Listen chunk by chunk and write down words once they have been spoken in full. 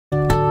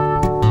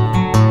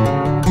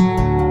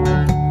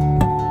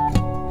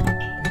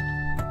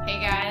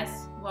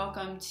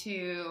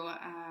to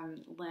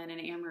Lynn and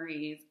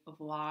Anne-Marie's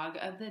vlog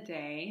of the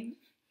day.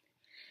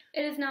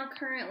 It is now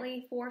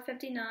currently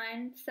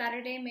 4:59,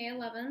 Saturday, May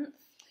 11th.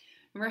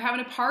 We're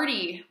having a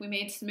party. We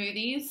made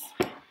smoothies.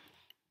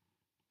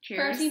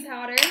 Cheers. Protein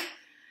powder.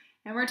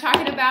 And we're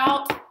talking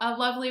about a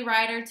lovely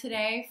writer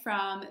today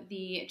from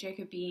the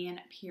Jacobean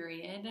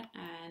period.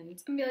 And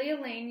Aemilia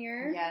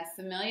Lanyer. yes,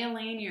 Aemilia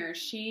Lanyer.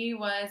 She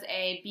was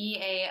a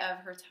BA of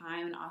her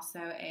time and also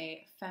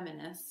a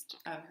feminist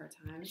of her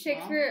time.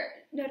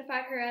 Shakespeare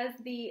notified her as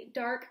the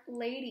Dark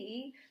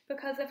Lady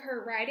because of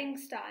her writing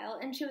style,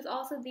 and she was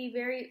also the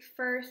very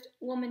first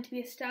woman to be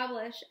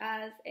established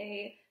as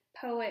a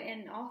poet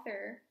and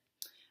author.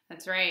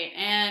 That's right.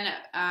 And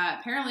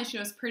apparently she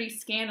was pretty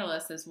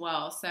scandalous as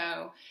well.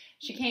 So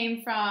she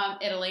came from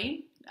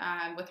Italy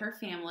with her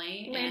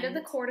family. Land of the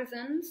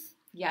courtesans.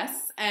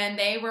 Yes, and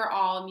they were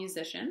all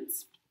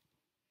musicians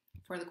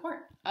for the court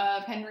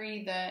of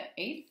Henry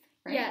VIII,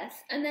 right? Yes,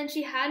 and then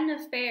she had an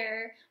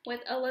affair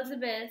with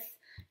Elizabeth,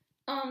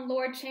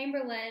 Lord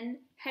Chamberlain,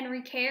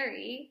 Henry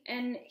Carey,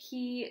 and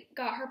he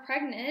got her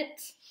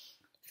pregnant.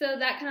 So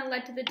that kind of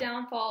led to the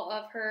downfall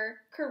of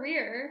her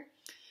career.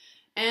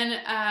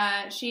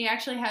 And she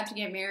actually had to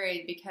get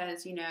married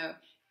because, you know,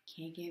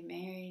 can't get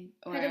married.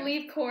 Or Had to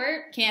leave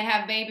court. Can't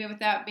have a baby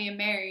without being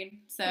married.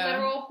 So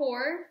Literal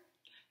whore.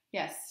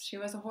 Yes, she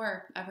was a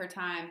whore of her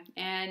time.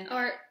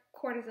 Or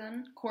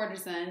courtesan.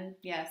 Courtesan,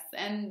 yes.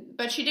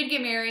 But she did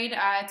get married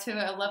to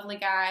a lovely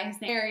guy.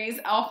 His name is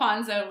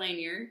Alfonso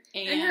Lanyer.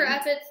 And her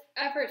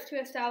efforts to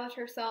establish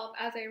herself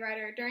as a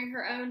writer during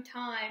her own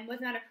time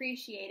was not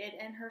appreciated,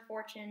 and her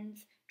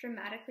fortunes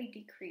dramatically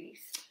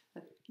decreased.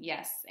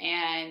 Yes,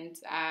 and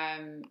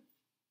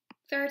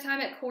so her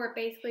time at court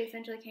basically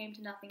essentially came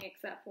to nothing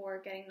except for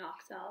getting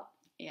knocked out.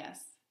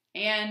 Yes,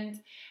 and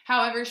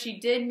however, she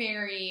did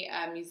marry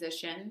a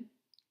musician.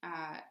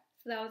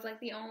 So that was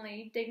like the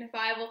only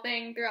dignifiable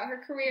thing throughout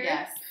her career.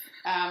 Yes.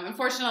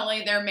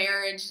 Unfortunately, their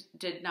marriage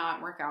did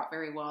not work out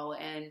very well,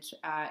 and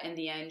in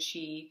the end,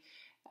 she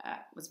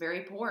was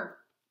very poor.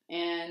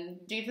 And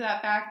due to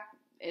that fact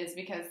is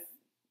because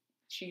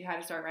she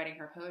had to start writing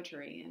her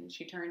poetry, and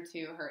she turned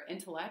to her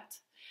intellect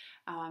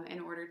in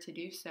order to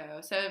do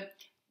so. So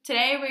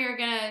today we are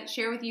going to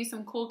share with you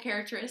some cool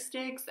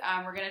characteristics.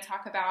 We're going to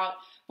talk about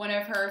one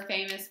of her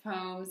famous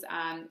poems,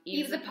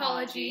 Eve's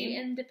Apology.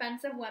 In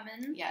Defense of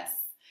Women. Yes.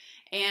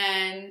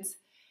 And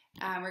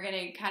we're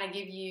going to kind of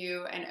give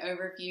you an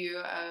overview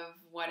of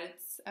what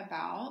it's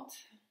about.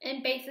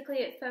 And basically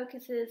it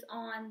focuses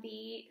on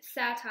the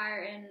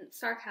satire and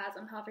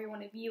sarcasm, however you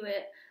want to view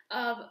it,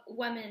 of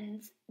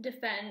women's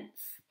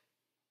defense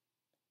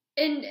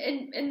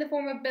in the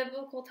form of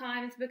biblical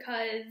times,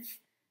 because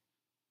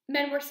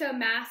men were so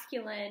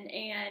masculine,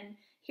 and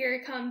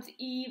here comes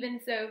Eve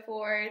and so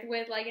forth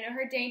with, like, you know,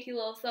 her dainty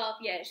little self,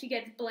 yet she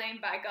gets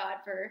blamed by God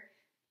for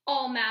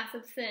all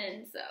massive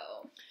sins.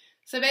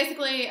 So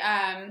basically,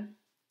 I'm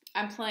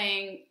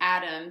playing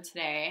Adam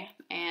today,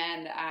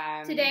 and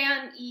today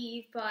I'm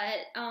Eve,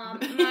 but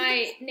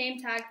my name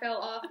tag fell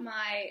off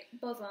my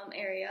bosom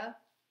area.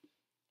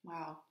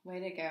 Wow, way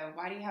to go!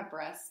 Why do you have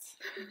breasts?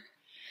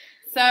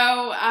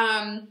 So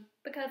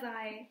because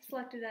I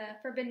selected a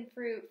forbidden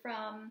fruit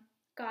from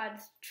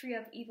God's tree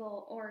of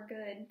evil or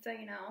good, so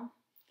you know.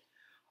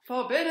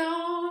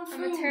 Forbidden fruit.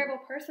 I'm a terrible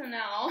person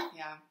now.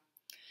 Yeah.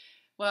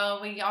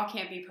 Well, we all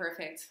can't be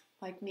perfect.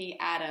 Like me,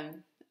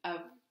 Adam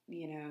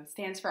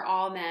stands for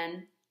all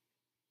men.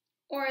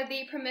 Or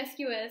the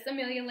promiscuous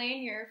Aemilia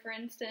Lanyer, for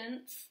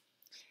instance.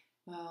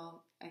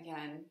 Well,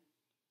 again,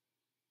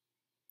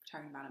 we're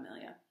talking about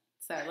Aemilia.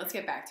 So let's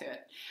get back to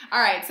it.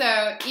 All right,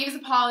 so Eve's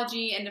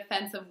Apology in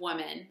Defense of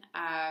Women.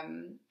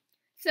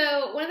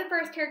 So one of the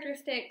first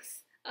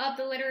characteristics of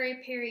the literary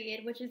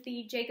period, which is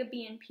the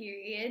Jacobean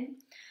period,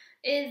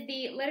 is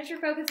the literature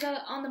focuses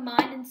on the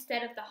mind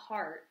instead of the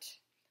heart,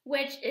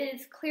 which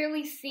is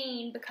clearly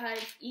seen because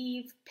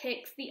Eve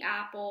picks the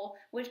apple,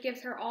 which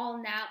gives her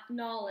all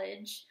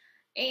knowledge,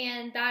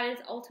 and that is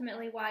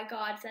ultimately why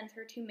God sends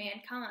her to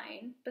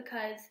mankind,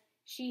 because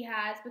she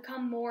has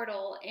become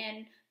mortal,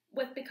 and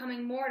with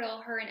becoming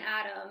mortal, her and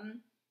Adam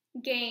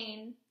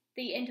gain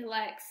the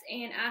intellects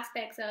and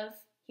aspects of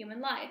human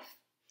life.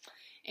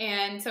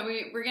 And so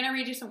we're going to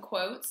read you some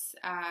quotes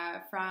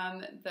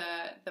from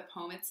the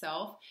poem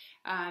itself.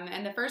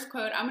 And the first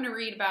quote, I'm going to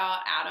read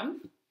about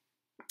Adam.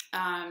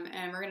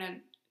 And we're going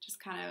to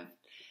just kind of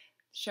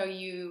show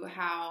you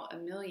how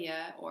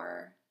Aemilia,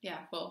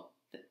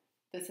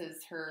 this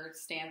is her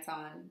stance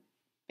on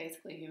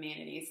basically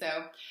humanity.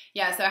 So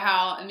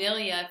how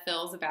Aemilia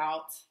feels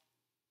about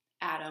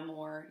Adam,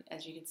 or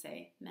as you could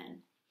say,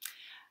 men.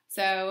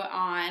 So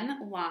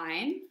on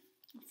line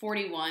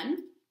 41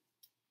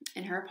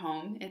 in her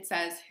poem, it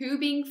says, "Who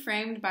being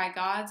framed by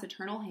God's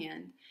eternal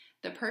hand,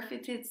 the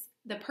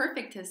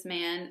perfectest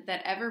man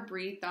that ever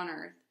breathed on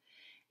earth,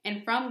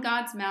 and from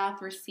God's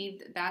mouth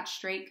received that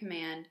straight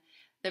command,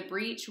 the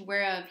breach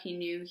whereof he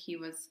knew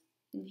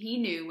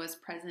was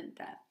present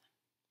death."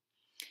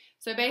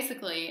 So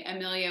basically,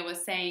 Aemilia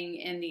was saying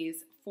in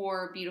these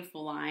 4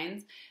 beautiful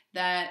lines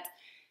that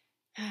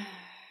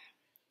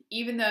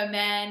even though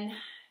men...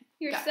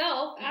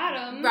 Yourself,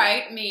 Adam.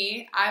 Right,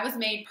 me. I was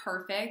made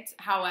perfect.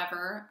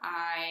 However,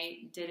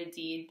 I did a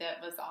deed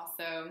that was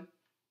also,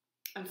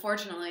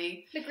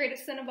 unfortunately... the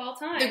greatest sin of all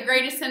time. The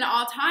greatest sin of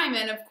all time.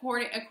 And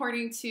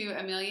according to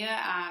Aemilia,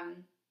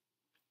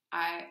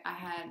 I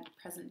had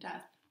present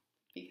death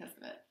because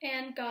of it.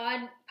 And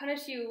God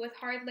punished you with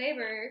hard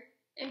labor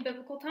in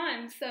biblical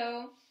times,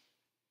 so...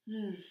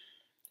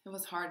 It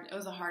was hard. It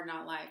was a hard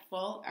not life.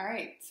 Well, all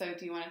right. So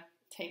do you want to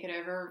take it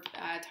over,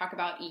 talk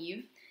about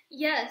Eve?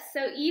 Yes,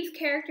 so Eve's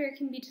character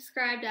can be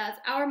described as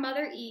our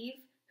mother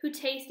Eve, who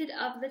tasted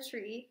of the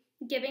tree,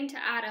 giving to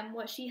Adam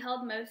what she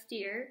held most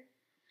dear,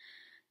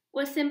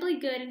 was simply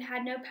good and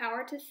had no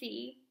power to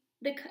see.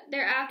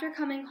 Thereafter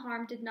coming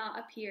harm did not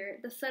appear,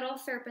 the subtle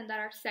serpent that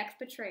our sex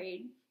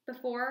betrayed,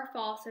 before our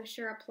fall so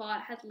sure a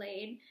plot had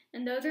laid.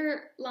 And those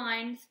are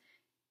lines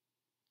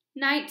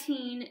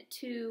 19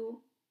 to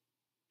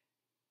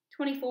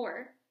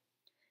 24.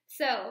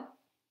 So...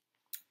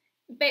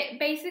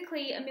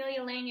 basically,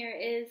 Aemilia Lanyer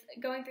is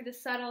going through the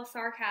subtle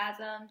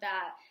sarcasm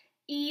that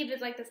Eve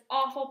is like this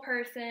awful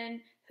person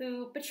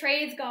who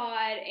betrays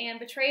God and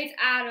betrays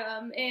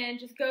Adam and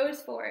just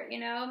goes for it,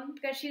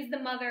 because she's the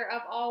mother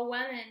of all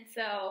women,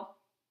 so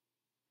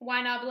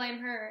why not blame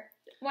her?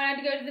 Why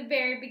not go to the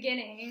very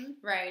beginning?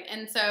 Right,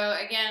 and so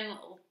again,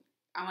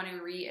 I want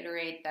to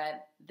reiterate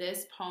that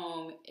this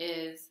poem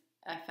is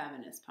a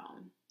feminist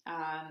poem.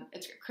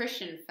 It's a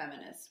Christian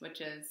feminist, which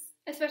is...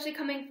 especially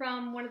coming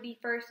from one of the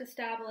first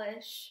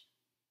established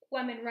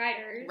women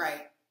writers.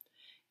 Right.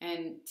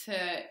 And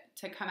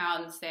to come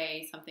out and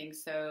say something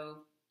so...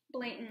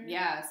 blatant.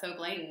 Yeah, so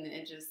blatant.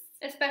 It just...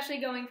 especially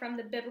going from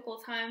the biblical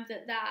times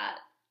at that,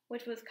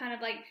 which was kind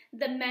of like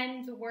the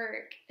men's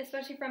work,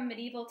 especially from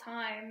medieval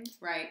times.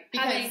 Right.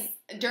 Because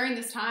during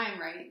this time,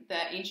 right,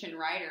 the ancient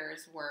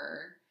writers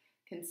were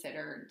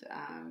considered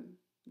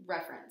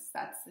reference.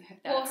 That's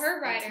well, her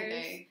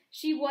writers,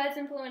 she was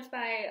influenced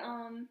by...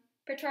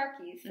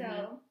 Petrarchy,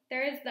 so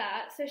there is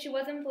that. So she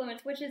was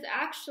influenced, which is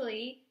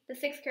actually the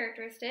sixth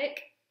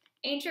characteristic.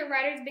 Ancient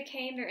writers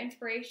became their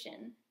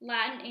inspiration.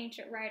 Latin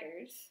ancient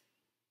writers.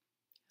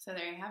 So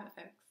there you have it,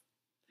 folks.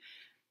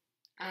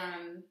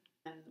 And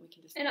we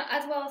can just... and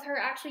as well as her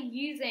actually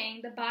using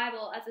the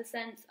Bible as a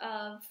sense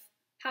of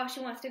how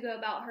she wants to go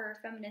about her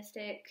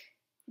feministic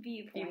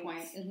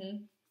viewpoints.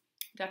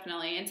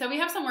 Definitely. And so we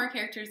have some more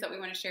characters that we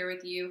want to share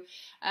with you.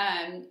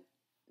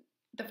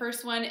 The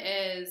first one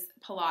is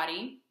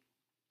Pilate.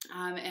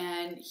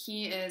 And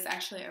he is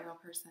actually a real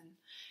person.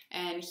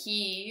 And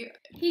he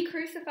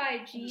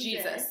crucified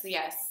Jesus.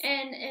 Yes.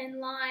 And in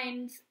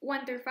lines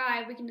 1 through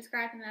 5, we can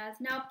describe him as,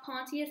 now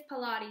Pontius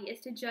Pilate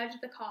is to judge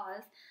the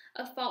cause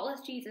of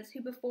faultless Jesus,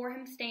 who before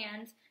him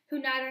stands, who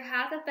neither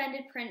hath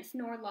offended prince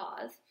nor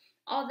laws.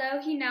 Although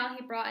he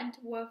brought into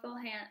woeful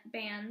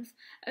bands,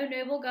 O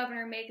noble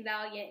governor, make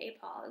thou yet a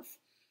pause.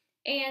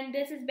 And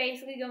this is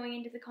basically going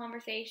into the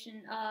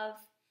conversation of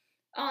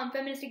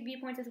feministic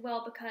viewpoints as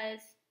well,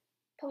 because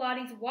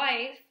Pilate's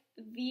wife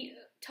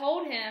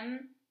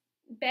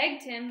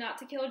begged him not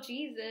to kill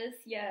Jesus,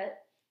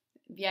 yet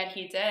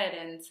he did,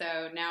 and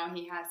so now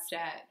he has to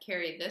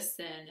carry this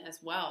sin as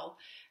well,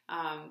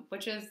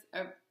 which is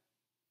a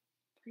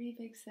pretty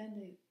big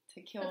sin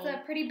to kill. It's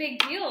a pretty big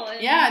deal.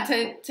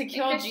 To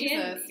kill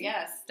Jesus.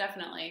 Yes,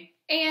 definitely.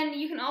 And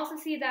you can also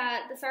see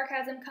that the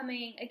sarcasm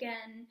coming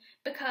again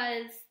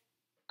because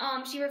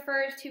she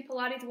refers to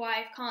Pilate's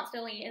wife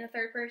constantly in the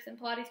third person.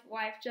 Pilate's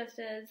wife just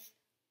as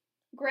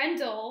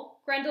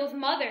Grendel's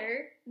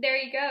mother, there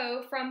you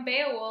go, from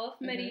Beowulf,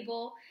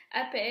 medieval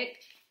epic.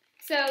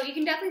 So you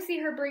can definitely see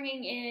her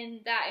bringing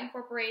in that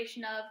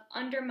incorporation of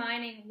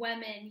undermining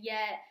women,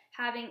 yet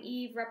having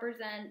Eve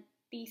represent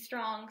the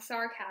strong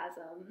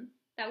sarcasm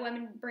that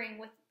women bring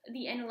with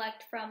the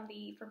intellect from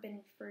the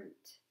forbidden fruit.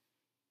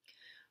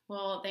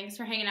 Well, thanks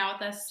for hanging out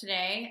with us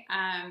today.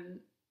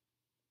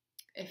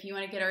 If you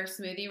want to get our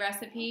smoothie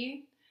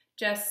recipe,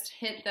 just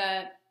hit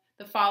the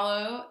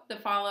follow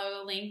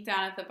link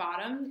down at the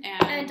bottom,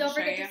 and don't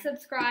forget to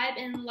subscribe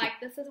and like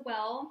this as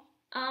well.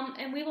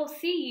 And we will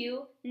see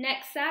you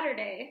next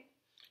Saturday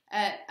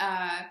at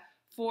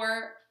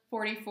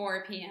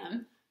 4:44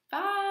 p.m.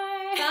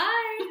 Bye.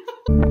 Bye.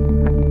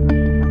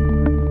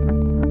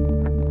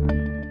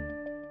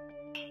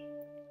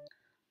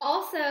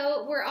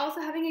 Also, we're also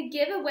having a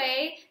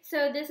giveaway.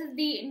 So this is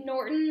the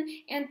Norton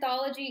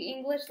Anthology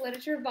English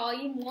Literature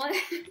Volume 1.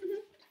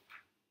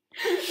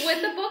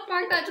 With the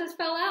bookmark that just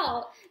fell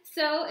out.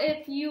 So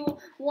if you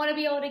want to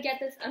be able to get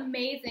this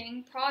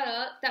amazing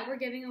product that we're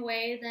giving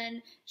away,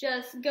 then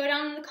just go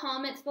down in the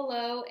comments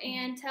below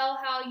and tell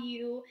how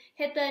you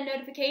hit the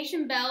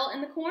notification bell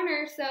in the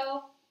corner.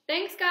 So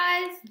thanks,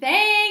 guys.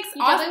 Thanks.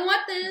 You definitely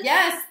want this.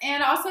 Yes,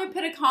 and also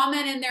put a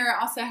comment in there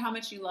also how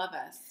much you love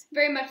us.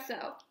 Very much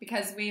so.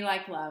 Because we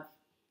like love.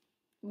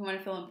 We want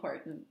to feel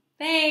important.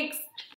 Thanks.